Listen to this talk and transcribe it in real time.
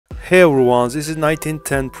Hey everyone, this is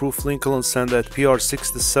 1910 proof Lincoln Cent at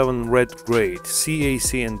PR67 red grade,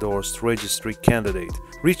 CAC endorsed registry candidate.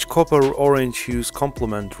 Rich copper orange hues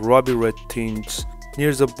complement ruby red tints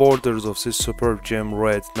near the borders of this superb gem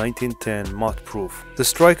red 1910 matte proof. The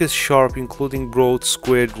strike is sharp, including broad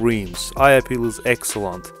squared rims. Eye appeal is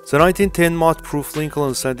excellent. The 1910 matte proof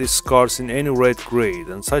Lincoln Cent is scarce in any red grade,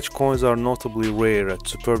 and such coins are notably rare at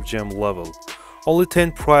superb gem level. Only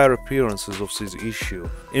 10 prior appearances of this issue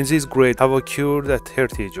in this grade have occurred at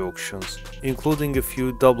heritage auctions, including a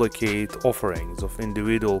few duplicate offerings of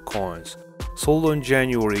individual coins, sold on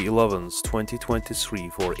January 11, 2023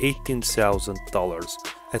 for $18,000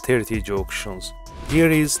 at heritage auctions. Here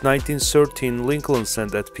is 1913 Lincoln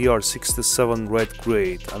Cent at PR67 red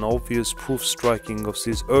grade, an obvious proof striking of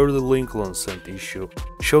this early Lincoln Cent issue,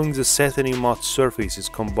 showing the satiny matte surfaces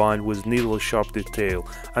combined with needle-sharp detail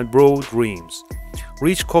and broad rims.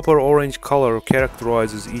 Rich copper orange color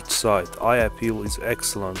characterizes each side. Eye appeal is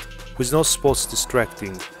excellent, with no spots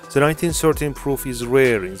distracting. The 1913 proof is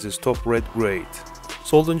rare in this top red grade.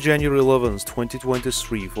 Sold on January 11,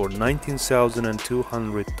 2023 for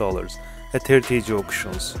 $19,200 at heritage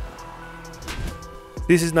auctions.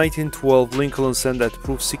 This is 1912 Lincoln Cent at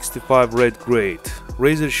proof 65 red grade,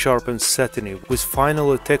 razor sharp and satiny with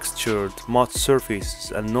finely textured matte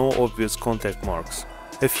surfaces and no obvious contact marks.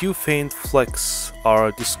 A few faint flecks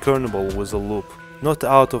are discernible with a loop, not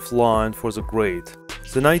out of line for the grade.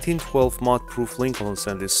 The 1912 matte proof Lincoln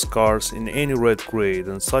Cent is scarce in any red grade,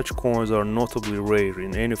 and such coins are notably rare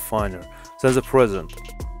in any finer than the present.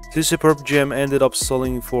 This superb gem ended up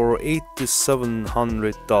selling for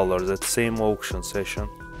 $8,700 at same auction session.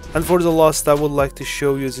 And for the last, I would like to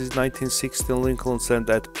show you this 1916 Lincoln Cent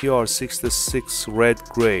at PR66 red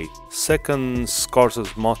grade, second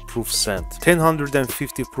scarcest matte proof cent.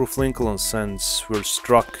 1050 proof Lincoln Cents were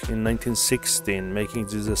struck in 1916, making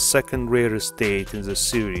this the second rarest date in the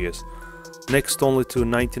series, next only to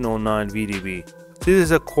 1909 VDB. This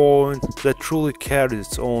is a coin that truly carries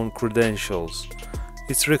its own credentials.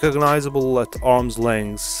 It's recognizable at arm's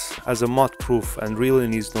length as a matte proof and really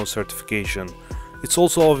needs no certification. It's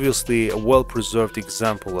also obviously a well-preserved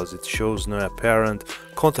example, as it shows no apparent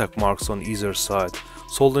contact marks on either side.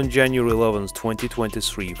 Sold on January 11,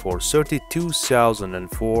 2023 for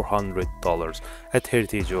 $32,400 at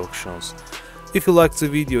heritage auctions. If you liked the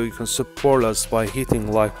video, you can support us by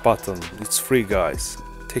hitting like button. It's free, guys.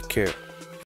 Take care.